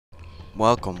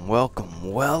Welcome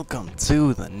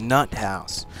to the Nut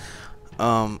House.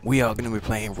 We are gonna be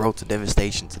playing Road to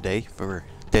Devastation today for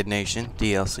DeadNation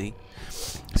DLC.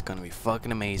 It's gonna be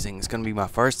fucking amazing. It's gonna be my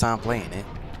first time playing it,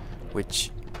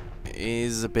 which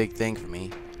is a big thing for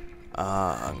me.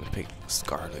 I'm gonna pick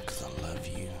Scarlet because I love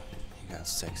you. You got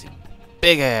sexy,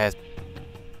 big ass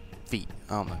feet.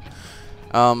 Oh my.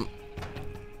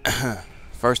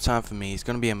 First time for me. It's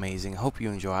gonna be amazing. Hope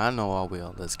you enjoy. I know I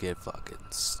will. Let's get fucking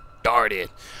started.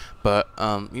 But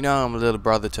you know, my little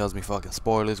brother tells me fucking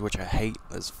spoilers, which I hate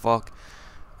as fuck.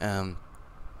 Well,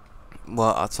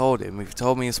 I told him, if he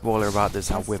told me a spoiler about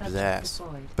this, I'll whip his ass.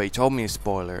 But he told me a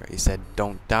spoiler. He said,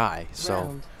 "Don't die."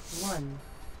 So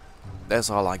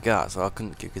that's all I got. So I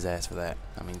couldn't kick his ass for that.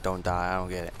 I mean, don't die. I don't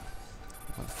get it.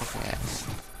 What the fucking ass?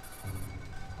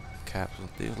 Capsules.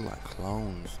 These are like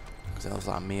clones. Cause that was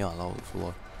like me all over the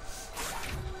floor.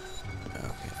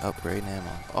 Okay, upgrade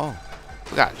ammo. Oh,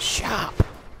 we got a shop.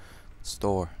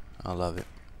 Store. I love it.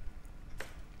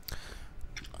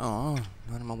 Oh,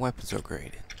 none of my weapons are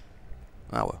upgraded.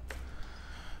 Oh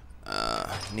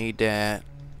well. Need that.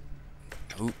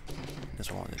 Oop.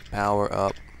 This one is power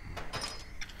up.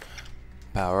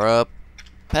 Power up.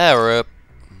 Power up.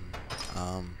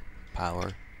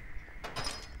 Power.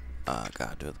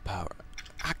 Gotta do the power.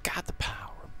 I got the power.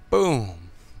 Boom.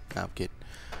 No, I'm kidding.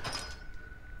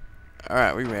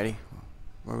 Alright, we ready.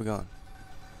 Where are we going?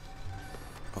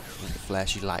 Oh, with the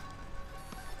flashy light.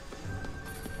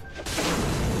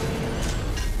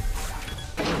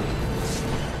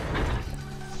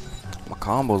 My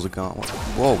combos are gone.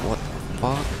 Whoa, what the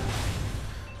fuck?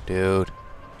 Dude.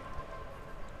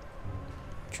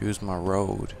 Choose my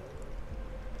road.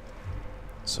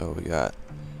 So we got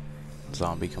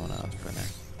zombie coming out for now.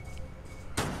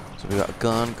 So we got a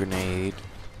gun, grenade,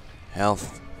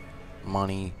 health,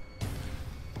 money.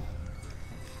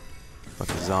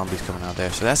 Fucking zombies coming out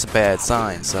there. So that's a bad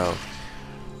sign. So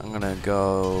I'm gonna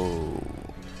go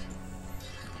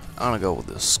with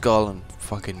the skull and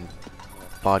fucking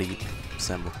body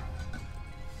symbol.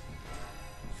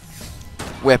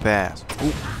 Whip ass.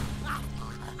 Ooh.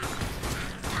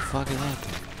 What the fuck is that?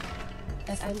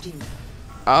 SMG.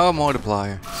 Oh,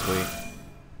 multiplier. Sweet.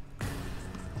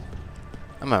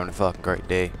 I'm having a fucking great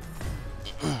day.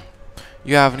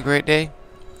 You having a great day?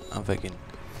 I'm thinking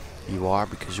you are,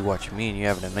 because you're watching me and you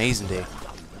have an amazing day.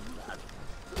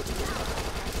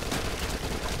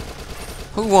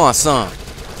 Who wants some?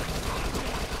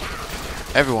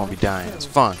 Everyone be dying. It's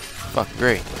fun. Fucking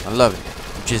great. I love it.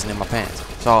 I'm jizzing in my pants.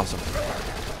 It's awesome.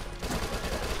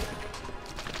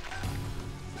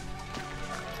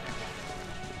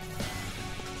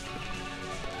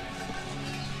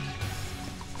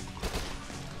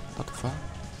 What the fuck?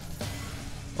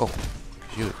 Oh,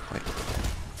 shoot it. Wait.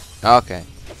 Okay.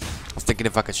 I was thinking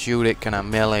if I could shoot it, can I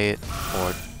melee it?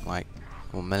 Or, like,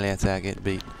 will melee attack it? It'd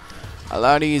be a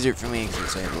lot easier for me because it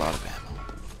saves a lot of ammo.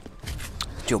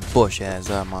 Get your bush ass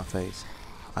out of my face.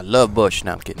 I love bush.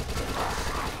 No, I'm kidding.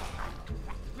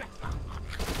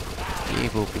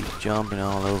 People be jumping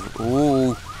all over.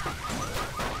 Ooh.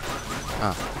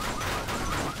 Ah.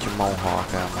 Get your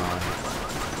mohawk out of mine.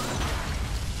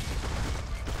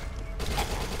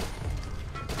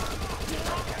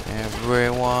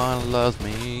 Everyone loves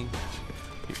me.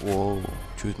 Whoa.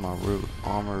 Choose my route.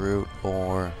 Armor route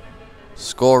or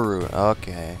score route.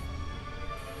 Okay.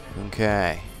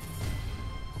 Okay.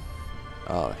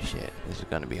 Oh shit. This is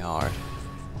gonna be hard.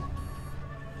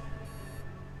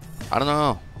 I don't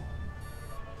know.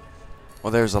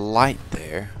 Well, there's a light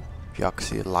there. If y'all can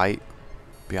see a light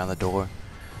beyond the door.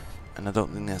 And I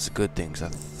don't think that's a good thing, because I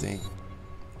think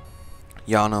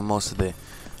y'all know most of the...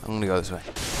 I'm gonna go this way.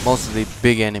 Most of the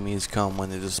big enemies come when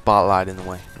there's a spotlight in the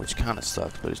way, which kind of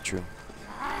sucks, but it's true.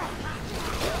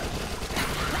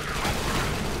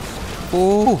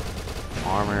 Ooh!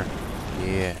 Armor.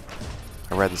 Yeah.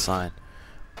 I read the sign.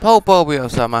 Po be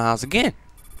outside my house again.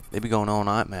 They be going all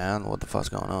night, man. I don't know what the fuck's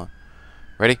going on.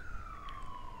 Ready?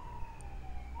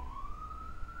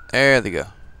 There they go.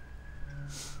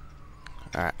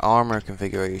 Alright, armor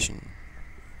configuration.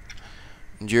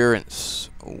 Endurance.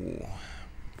 Ooh.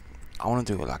 I want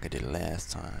to do it like I did last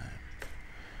time.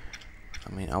 I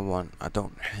mean, I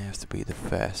don't have to be the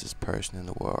fastest person in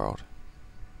the world,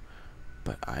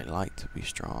 but I like to be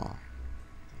strong.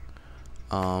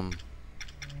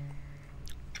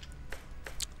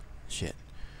 Shit.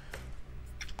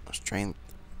 Strength,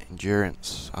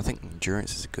 endurance. I think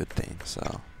endurance is a good thing,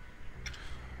 so.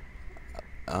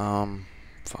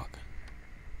 Fuck.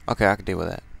 Okay, I can deal with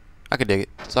that. I can dig it.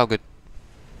 It's all good.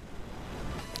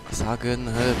 It's all good in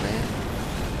the hood, man.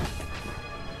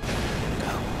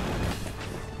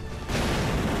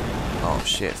 Go. Oh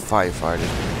shit,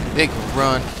 firefighters. They can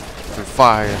run through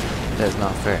fire. That's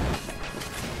not fair.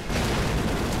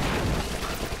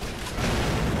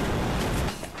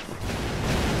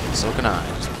 So can I.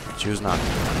 Just choose not to.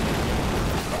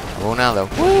 Oh, now though.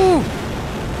 Woo!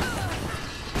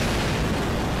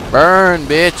 Burn,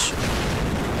 bitch!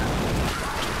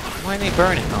 Why ain't they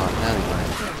burning? Oh, now they burning.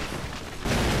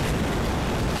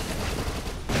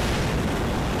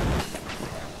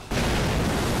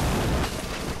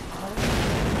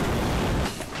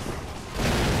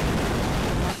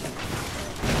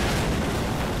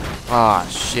 Ah,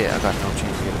 shit, I got no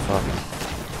chance to get a fucking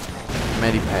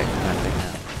medipack from that thing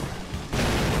now.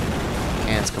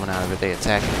 Cans coming out of it, they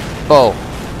attacking it. Oh!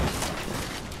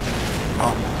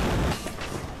 Oh.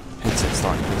 Headset's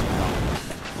starting to piss me off.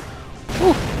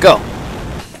 Woo, go!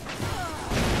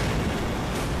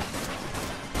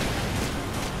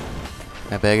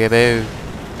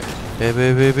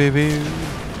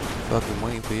 Fucking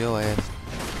waiting for your ass.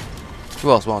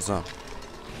 Who else wants some?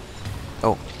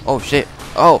 Oh, oh shit.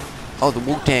 Oh, the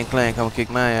Wu-Tang Clan come kick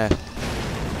my ass.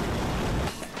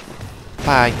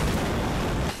 Bye.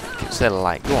 Set a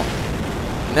light. Go on.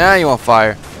 Now you on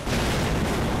fire.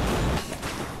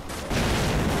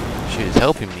 Shit is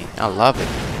helping me. I love it.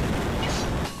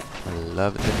 I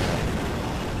love it to hell.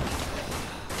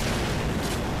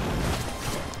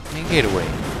 Man, get away.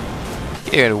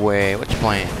 Get away. What you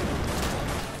playing?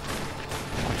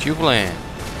 What you playing?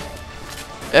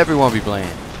 Everyone be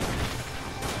playing.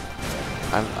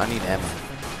 I need ammo,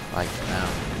 like now,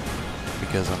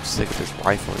 because I'm sick of this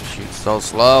rifle. It shoots so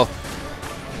slow.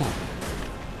 Ooh.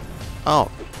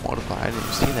 Oh, multiply! I didn't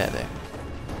even see that there.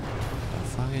 What the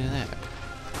fuck is that?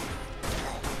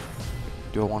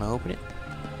 Do I want to open it?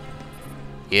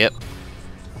 Yep.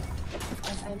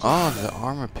 Oh, the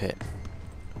armor pit.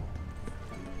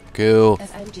 Cool. I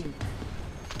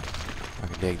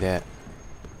can dig that.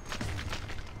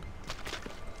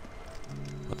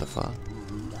 What the fuck?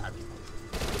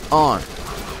 On.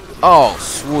 Oh,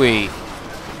 sweet.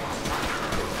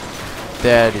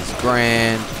 That is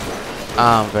grand.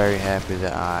 I'm very happy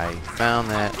that I found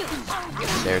that.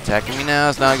 They're attacking me now.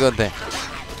 It's not a good thing.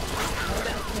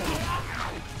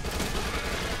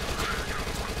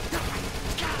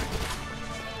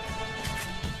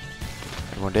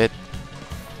 Everyone dead?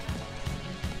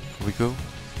 Are we cool?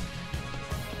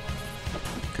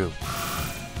 Cool.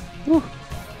 Woo.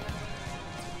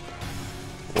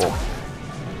 Whoa.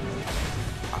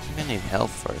 I think I need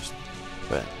health first,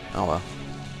 but oh well.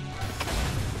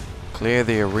 Clear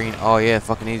the arena. Oh yeah,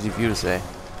 fucking easy for you to say.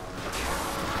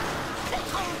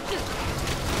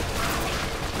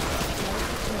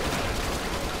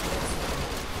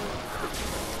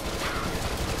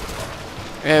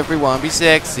 Everyone be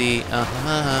sexy.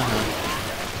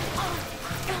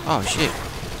 Oh shit.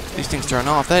 These things turn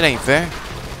off. That ain't fair.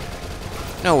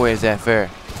 No way is that fair.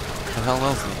 What the hell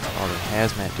else is it? Oh, the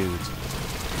hazmat dudes.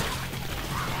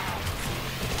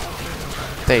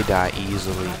 They die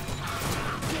easily.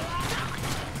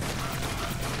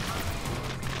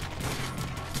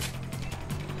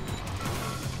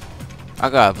 I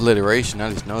got obliteration.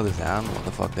 I just know this. I don't know what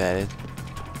the fuck that is.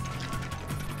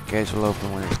 Gates will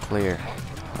open when it's clear.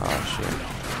 Oh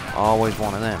shit. Always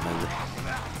one of them, is it?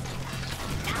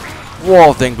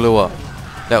 Whoa, thing blew up.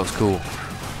 That was cool.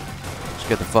 Just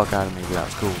get the fuck out of me, but that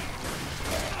was cool.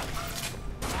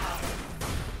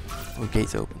 Oh,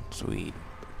 gates open. Sweet.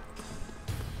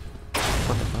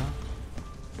 What the fuck?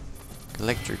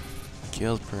 Electric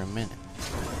kills per minute.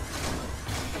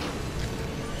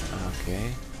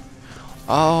 Okay.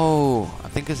 Oh, I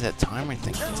think it's that timer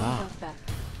thing at the top.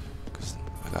 Cause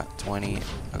I got 20,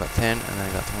 I got 10, and then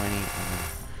I got 20, and then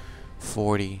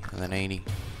 40, and then 80.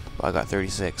 But I got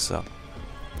 36, so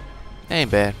that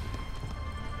ain't bad.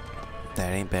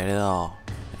 That ain't bad at all.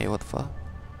 Hey, what the fuck?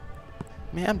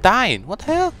 Man, I'm dying. What the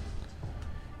hell?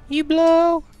 You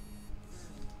blow?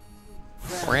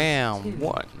 Round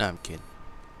what? No, I'm kidding.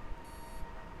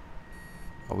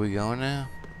 Are we going now?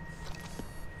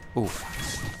 Ooh.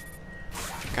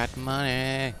 Got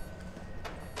money.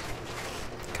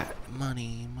 Got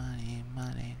money, money,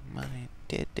 money, money.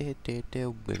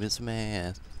 Whipping some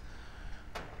ass.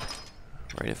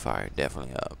 Rate of fire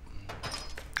definitely up.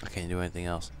 I can't do anything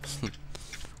else.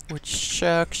 Which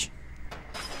sucks.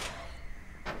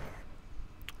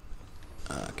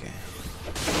 Okay.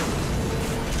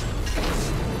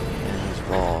 Enemies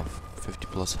evolve. 50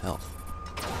 plus health.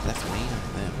 Is that for me or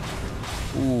for them?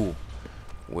 Ooh.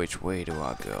 Which way do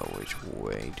I go? Which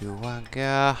way do I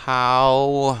go?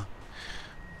 How?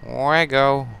 Where I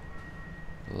go?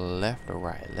 Left or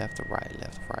right? Left or right?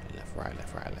 Left or right? Left, right,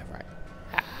 left, right, left, right.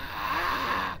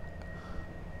 Ah.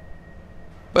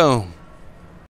 Boom.